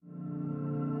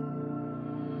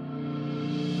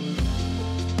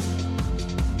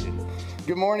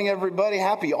Good morning, everybody.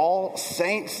 Happy All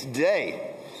Saints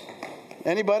Day.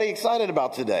 Anybody excited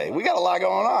about today? We got a lot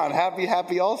going on.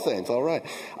 Happy All Saints. All right.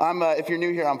 If you're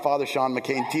new here, I'm Father Sean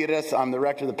McCain Tires. I'm the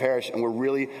rector of the parish, and we're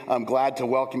really glad to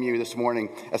welcome you this morning,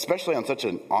 especially on such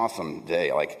an awesome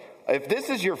day. If this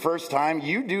is your first time,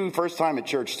 you do first time at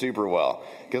church super well,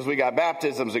 because we got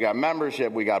baptisms, we got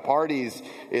membership, we got parties.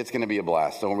 It's going to be a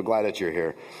blast. So we're glad that you're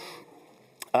here.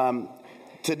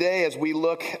 Today, as we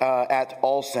look at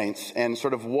All Saints and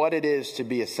sort of what it is to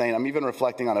be a saint, I'm even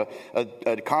reflecting on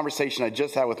a conversation I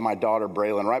just had with my daughter,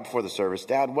 Braylon, right before the service.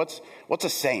 Dad, what's a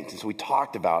saint? And so we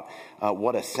talked about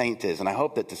what a saint is. And I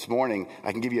hope that this morning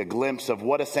I can give you a glimpse of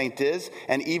what a saint is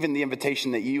and even the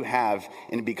invitation that you have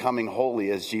in becoming holy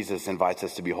as Jesus invites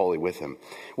us to be holy with him.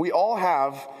 We all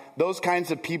have those kinds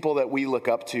of people that we look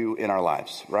up to in our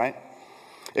lives, right?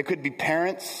 It could be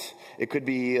parents. It could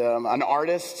be an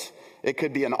artist. It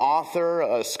could be an author,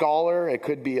 a scholar. It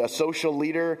could be a social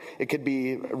leader. It could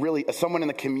be really someone in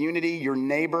the community, your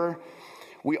neighbor.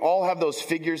 We all have those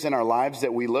figures in our lives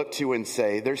that we look to and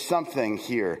say, there's something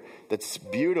here that's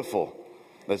beautiful,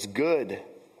 that's good,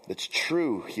 that's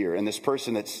true here in this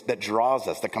person that draws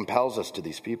us, that compels us to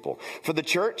these people. For the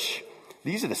church,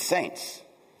 these are the saints.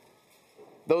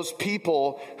 Those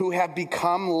people who have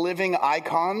become living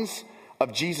icons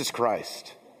of Jesus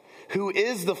Christ, who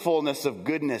is the fullness of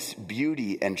goodness,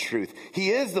 beauty, and truth.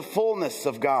 He is the fullness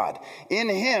of God. In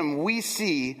him, we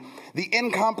see the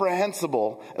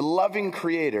incomprehensible, loving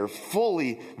creator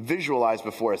fully visualized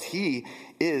before us. He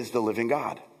is the living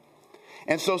God.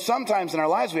 And so sometimes in our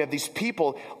lives, we have these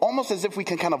people almost as if we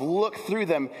can kind of look through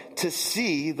them to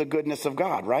see the goodness of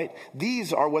God, right?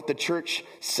 These are what the church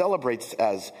celebrates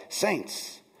as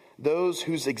saints. Those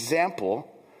whose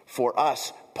example for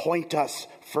us point us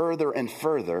further and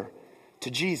further to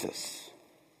Jesus,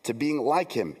 to being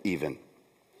like him even.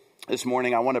 This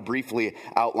morning, I want to briefly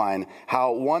outline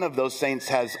how one of those saints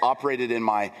has operated in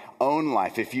my own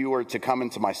life. If you were to come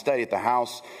into my study at the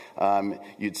house,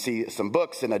 you'd see some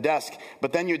books and a desk,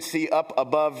 but then you'd see up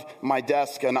above my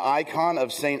desk an icon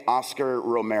of Saint Oscar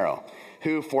Romero,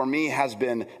 who for me has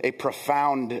been a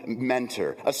profound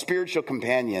mentor, a spiritual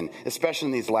companion, especially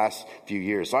in these last few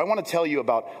years. So I want to tell you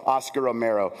about Oscar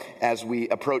Romero as we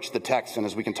approach the text and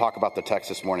as we can talk about the text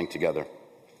this morning together.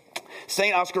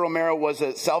 Saint Oscar Romero was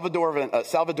a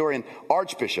Salvadorian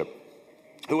archbishop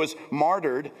who was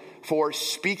martyred for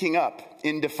speaking up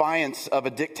in defiance of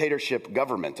a dictatorship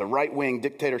government, a right-wing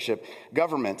dictatorship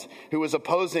government, who was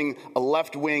opposing a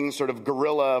left-wing sort of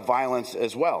guerrilla violence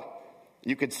as well.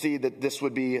 You could see that this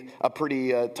would be a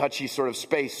pretty touchy sort of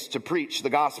space to preach the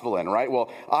gospel in, right?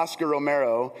 Well, Oscar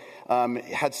Romero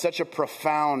had such a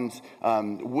profound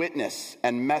witness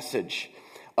and message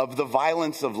of the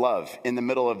violence of love in the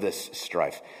middle of this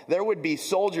strife. There would be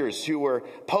soldiers who were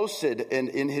posted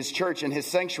in his church, in his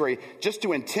sanctuary, just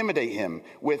to intimidate him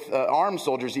with armed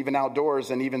soldiers, even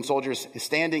outdoors, and even soldiers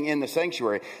standing in the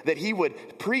sanctuary, that he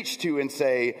would preach to and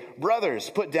say, brothers,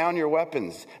 put down your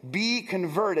weapons. Be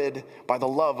converted by the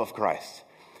love of Christ.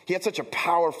 He had such a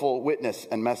powerful witness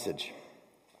and message.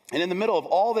 And in the middle of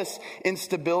all this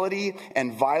instability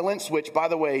and violence, which, by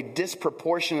the way,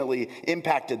 disproportionately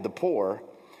impacted the poor,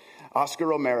 Oscar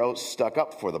Romero stuck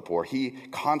up for the poor. He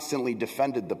constantly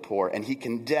defended the poor, and he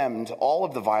condemned all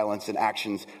of the violence and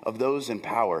actions of those in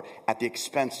power at the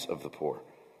expense of the poor.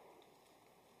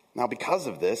 Now, because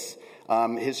of this,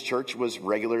 his church was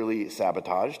regularly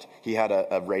sabotaged. He had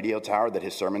a radio tower that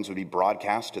his sermons would be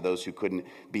broadcast to those who couldn't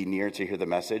be near to hear the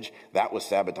message. That was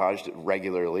sabotaged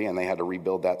regularly, and they had to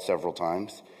rebuild that several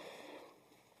times.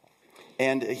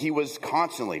 And he was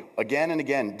constantly, again and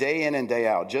again, day in and day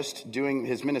out, just doing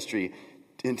his ministry,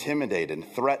 intimidated,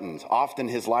 threatened. Often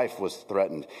his life was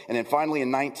threatened. And then finally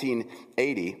in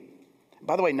 1980,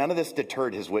 by the way, none of this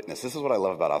deterred his witness. This is what I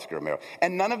love about Oscar Romero.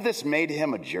 And none of this made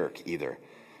him a jerk either.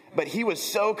 But he was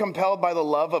so compelled by the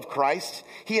love of Christ.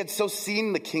 He had so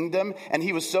seen the kingdom, and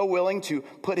he was so willing to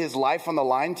put his life on the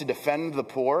line to defend the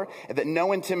poor, that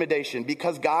no intimidation,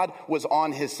 because God was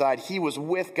on his side. He was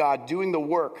with God doing the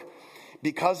work.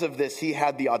 Because of this, he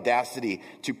had the audacity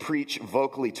to preach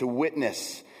vocally, to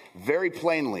witness very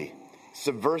plainly,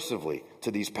 subversively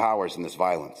to these powers and this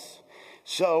violence.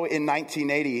 So in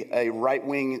 1980, a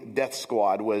right-wing death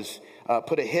squad was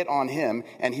put a hit on him,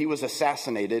 and he was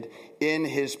assassinated in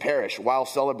his parish while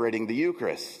celebrating the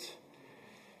Eucharist.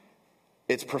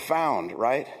 It's profound,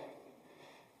 right?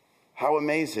 How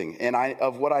amazing. And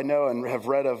of what I know and have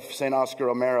read of St. Oscar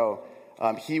Romero,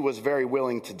 he was very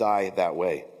willing to die that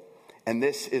way. And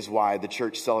this is why the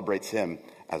church celebrates him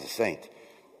as a saint.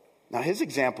 Now, his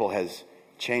example has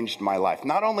changed my life,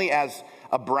 not only as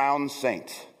a brown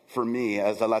saint for me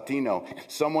as a Latino,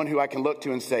 someone who I can look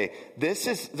to and say, this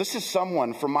is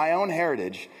someone from my own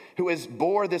heritage who has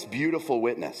bore this beautiful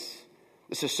witness.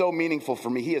 This is so meaningful for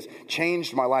me. He has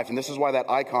changed my life, and this is why that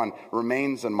icon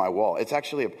remains on my wall. It's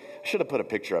actually, I should have put a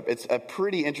picture up. It's a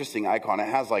pretty interesting icon. It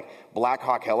has like Black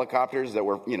Hawk helicopters that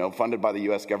were, funded by the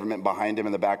U.S. government behind him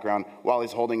in the background while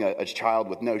he's holding a child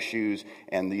with no shoes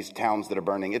and these towns that are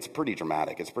burning. It's pretty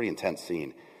dramatic. It's a pretty intense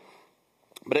scene.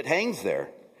 But it hangs there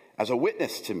as a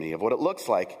witness to me of what it looks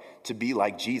like to be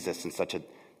like Jesus in such a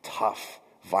tough,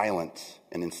 violent,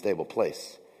 and unstable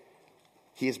place.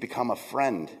 He has become a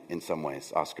friend in some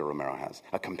ways, Oscar Romero has,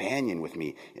 a companion with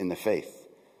me in the faith.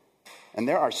 And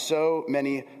there are so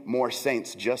many more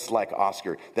saints just like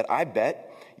Oscar that I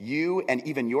bet you and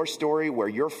even your story, where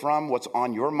you're from, what's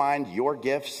on your mind, your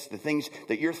gifts, the things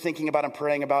that you're thinking about and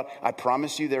praying about, I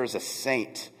promise you there is a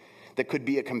saint that could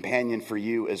be a companion for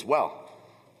you as well.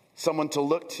 Someone to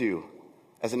look to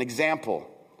as an example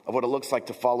of what it looks like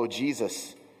to follow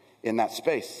Jesus in that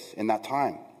space, in that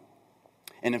time.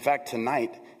 And in fact,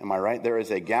 tonight, am I right, there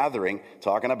is a gathering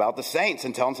talking about the saints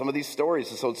and telling some of these stories.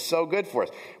 And so it's so good for us.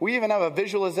 We even have a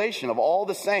visualization of all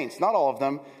the saints, not all of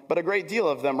them, but a great deal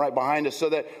of them right behind us, so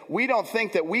that we don't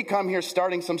think that we come here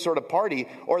starting some sort of party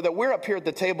or that we're up here at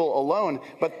the table alone,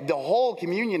 but the whole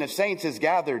communion of saints is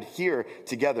gathered here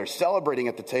together, celebrating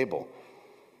at the table.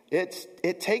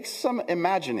 It takes some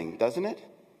imagining, doesn't it,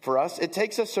 for us? It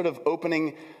takes us sort of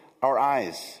opening our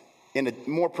eyes in a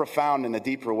more profound and a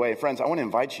deeper way. Friends, I want to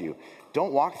invite you,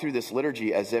 don't walk through this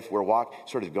liturgy as if we're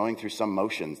sort of going through some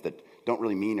motions that don't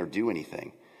really mean or do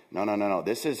anything. No.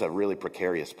 This is a really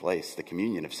precarious place. The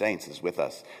communion of saints is with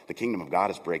us. The kingdom of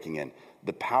God is breaking in.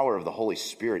 The power of the Holy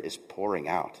Spirit is pouring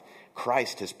out.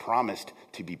 Christ has promised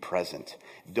to be present.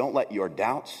 Don't let your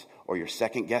doubts or your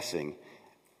second guessing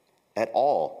at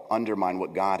all undermine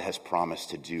what God has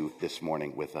promised to do this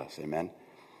morning with us. Amen?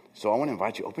 So I want to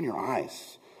invite you, open your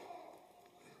eyes.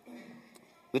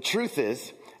 The truth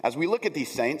is, as we look at these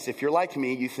saints, if you're like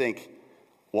me, you think,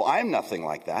 well, I'm nothing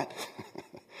like that.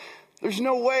 There's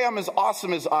no way I'm as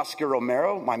awesome as Oscar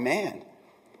Romero, my man.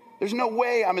 There's no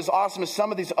way I'm as awesome as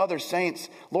some of these other saints.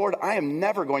 Lord, I am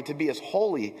never going to be as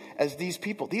holy as these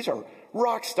people. These are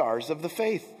rock stars of the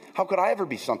faith. How could I ever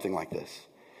be something like this?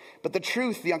 But the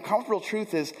truth, the uncomfortable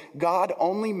truth is, God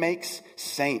only makes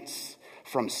saints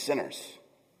from sinners.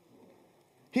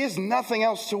 He has nothing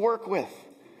else to work with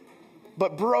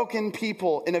but broken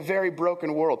people in a very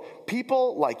broken world.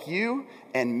 People like you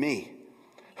and me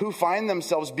who find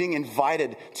themselves being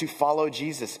invited to follow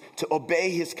Jesus, to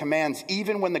obey his commands,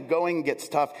 even when the going gets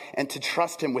tough, and to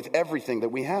trust him with everything that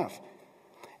we have.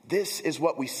 This is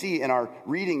what we see in our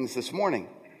readings this morning.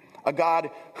 A God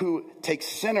who takes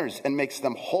sinners and makes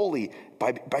them holy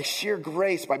by sheer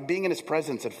grace, by being in his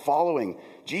presence and following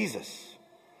Jesus.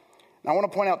 Now, I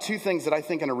want to point out two things that I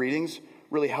think in our readings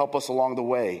really help us along the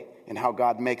way in how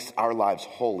God makes our lives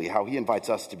holy, how he invites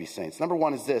us to be saints. Number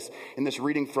one is this, in this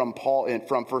reading from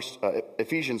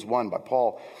Ephesians 1 by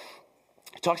Paul,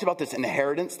 he talks about this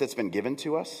inheritance that's been given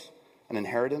to us, an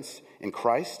inheritance in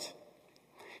Christ.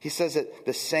 He says that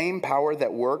the same power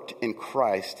that worked in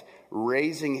Christ,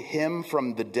 raising him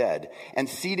from the dead and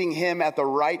seating him at the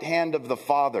right hand of the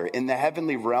Father in the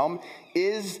heavenly realm,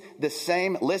 is the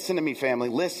same, listen to me family,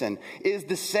 listen, is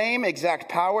the same exact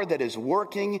power that is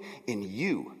working in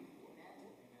you.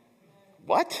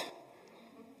 What?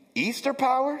 Easter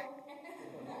power?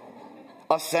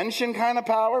 Ascension kind of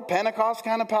power? Pentecost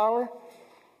kind of power?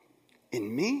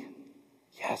 In me?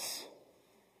 Yes.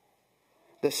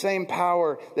 The same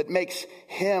power that makes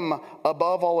him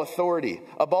above all authority,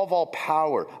 above all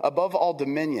power, above all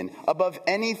dominion, above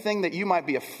anything that you might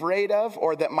be afraid of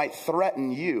or that might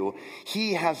threaten you,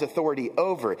 he has authority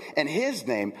over. And his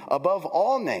name, above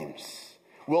all names,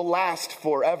 will last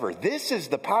forever. This is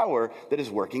the power that is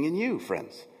working in you,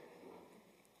 friends.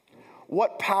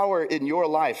 What power in your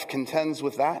life contends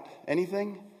with that?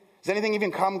 Anything? Does anything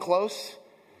even come close?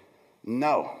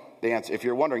 No. The answer, if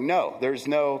you're wondering, no, there's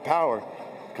no power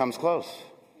comes close.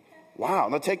 Wow,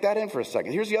 now take that in for a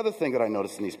second. Here's the other thing that I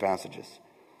noticed in these passages.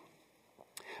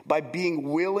 By being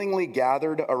willingly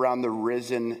gathered around the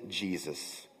risen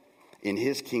Jesus in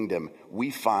his kingdom, we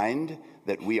find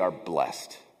that we are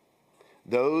blessed.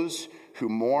 Those who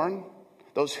mourn,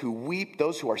 those who weep,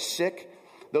 those who are sick,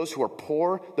 those who are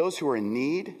poor, those who are in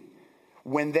need,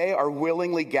 when they are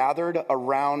willingly gathered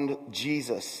around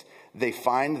Jesus, they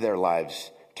find their lives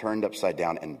turned upside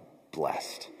down and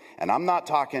blessed. And I'm not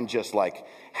talking just like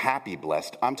happy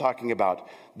blessed. I'm talking about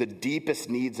the deepest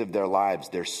needs of their lives,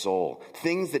 their soul,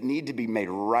 things that need to be made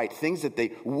right, things that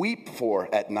they weep for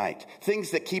at night,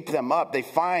 things that keep them up. They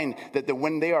find that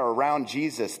when they are around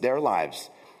Jesus, their lives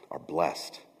are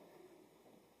blessed.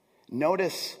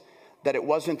 Notice that it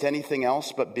wasn't anything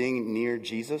else but being near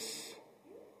Jesus.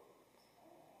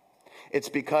 It's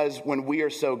because when we are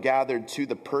so gathered to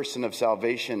the person of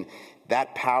salvation,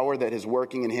 that power that is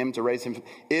working in him to raise him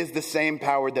is the same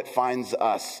power that finds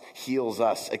us, heals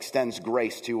us, extends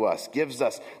grace to us, gives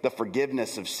us the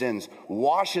forgiveness of sins,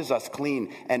 washes us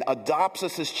clean, and adopts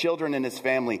us as children in his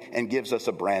family and gives us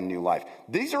a brand new life.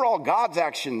 These are all God's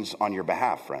actions on your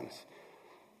behalf, friends.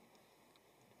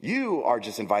 You are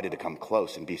just invited to come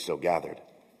close and be so gathered.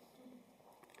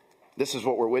 This is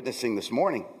what we're witnessing this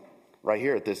morning, right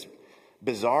here at this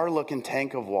bizarre looking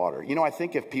tank of water. You know, I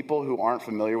think if people who aren't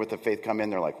familiar with the faith come in,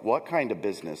 they're like, what kind of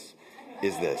business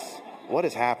is this? What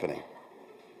is happening?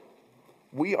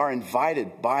 We are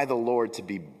invited by the Lord to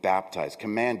be baptized,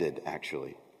 commanded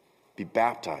actually, be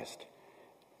baptized.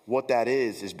 What that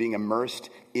is being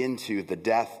immersed into the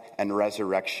death and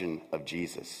resurrection of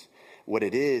Jesus. What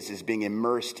it is being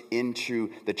immersed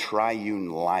into the triune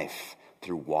life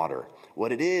through water.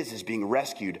 What it is being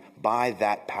rescued by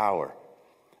that power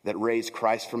that raised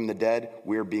Christ from the dead,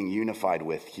 we're being unified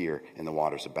with here in the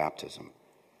waters of baptism.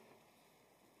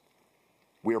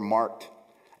 We are marked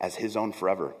as his own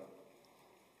forever.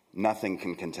 Nothing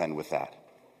can contend with that.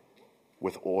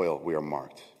 With oil, we are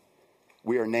marked.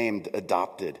 We are named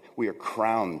adopted. We are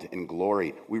crowned in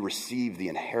glory. We receive the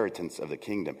inheritance of the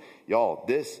kingdom. Y'all,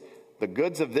 the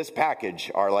goods of this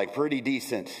package are like pretty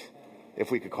decent,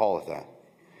 if we could call it that.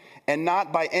 And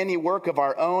not by any work of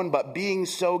our own, but being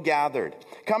so gathered,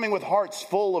 coming with hearts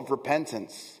full of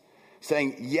repentance,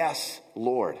 saying, yes,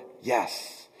 Lord,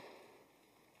 yes.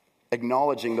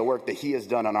 Acknowledging the work that he has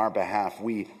done on our behalf,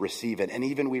 we receive it. And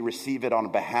even we receive it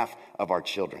on behalf of our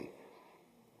children.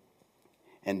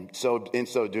 And so in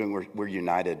so doing, we're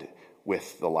united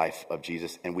with the life of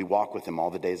Jesus. And we walk with him all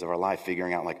the days of our life,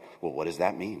 figuring out like, well, what does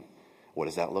that mean? What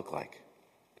does that look like?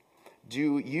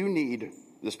 Do you need,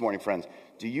 this morning, friends,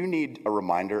 do you need a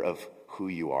reminder of who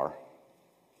you are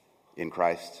in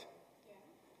Christ?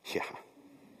 Yeah.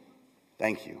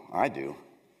 Thank you. I do.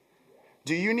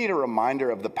 Do you need a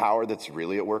reminder of the power that's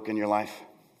really at work in your life?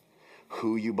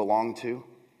 Who you belong to?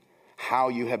 How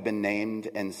you have been named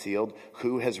and sealed?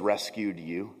 Who has rescued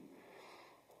you?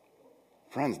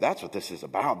 Friends, that's what this is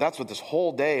about. That's what this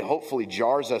whole day hopefully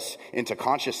jars us into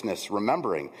consciousness,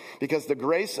 remembering. Because the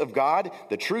grace of God,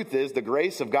 the truth is, the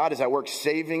grace of God is at work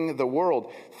saving the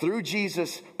world through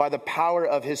Jesus by the power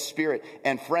of his Spirit.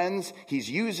 And friends, he's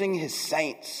using his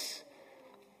saints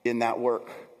in that work.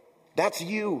 That's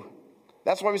you.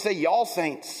 That's why we say y'all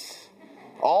saints.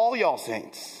 All y'all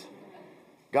saints.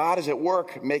 God is at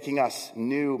work making us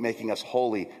new, making us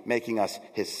holy, making us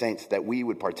his saints, that we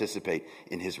would participate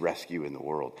in his rescue in the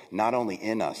world, not only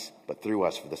in us, but through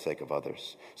us for the sake of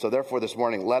others. So therefore this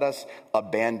morning, let us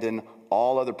abandon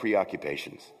all other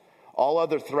preoccupations, all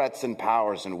other threats and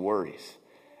powers and worries,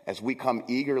 as we come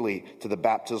eagerly to the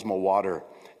baptismal water,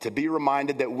 to be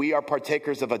reminded that we are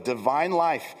partakers of a divine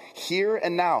life here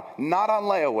and now, not on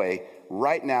layaway,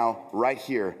 right now, right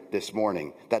here this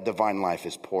morning. That divine life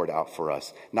is poured out for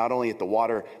us, not only at the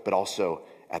water, but also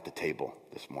at the table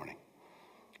this morning.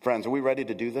 Friends, are we ready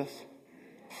to do this?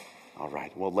 All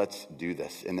right, well, let's do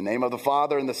this. In the name of the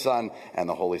Father, and the Son, and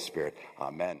the Holy Spirit.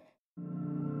 Amen.